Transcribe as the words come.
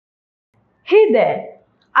Hey there!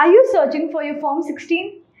 Are you searching for your Form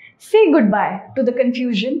 16? Say goodbye to the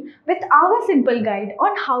confusion with our simple guide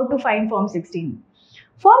on how to find Form 16.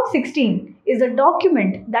 Form 16 is a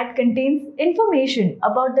document that contains information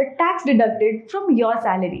about the tax deducted from your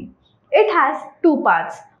salary. It has two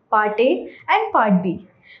parts, Part A and Part B.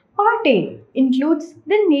 Part A includes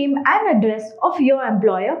the name and address of your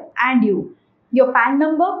employer and you, your PAN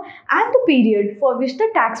number, and the period for which the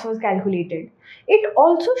tax was calculated. It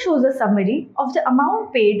also shows a summary of the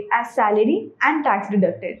amount paid as salary and tax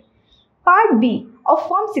deducted. Part B of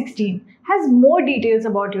Form 16 has more details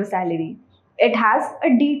about your salary. It has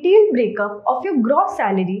a detailed breakup of your gross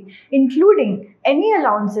salary, including any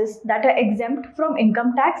allowances that are exempt from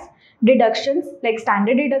income tax, deductions like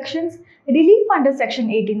standard deductions, relief under Section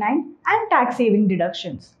 89, and tax saving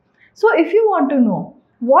deductions. So, if you want to know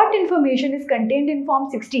what information is contained in Form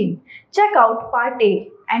 16, check out Part A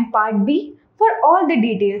and Part B for all the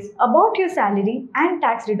details about your salary and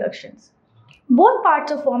tax deductions. Both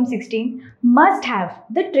parts of Form 16 must have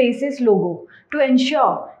the Traces logo to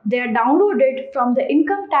ensure they are downloaded from the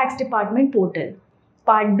Income Tax Department portal.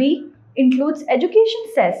 Part B includes education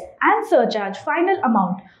cess and surcharge final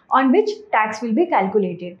amount on which tax will be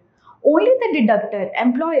calculated. Only the deductor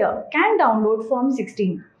employer can download Form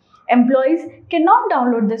 16. Employees cannot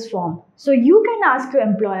download this form, so you can ask your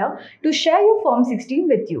employer to share your Form 16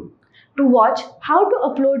 with you. To watch how to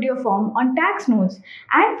upload your form on Taxnodes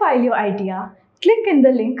and file your ITR, click in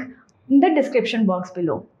the link in the description box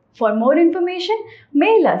below. For more information,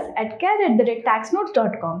 mail us at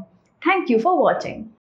care@taxnodes.com. Thank you for watching.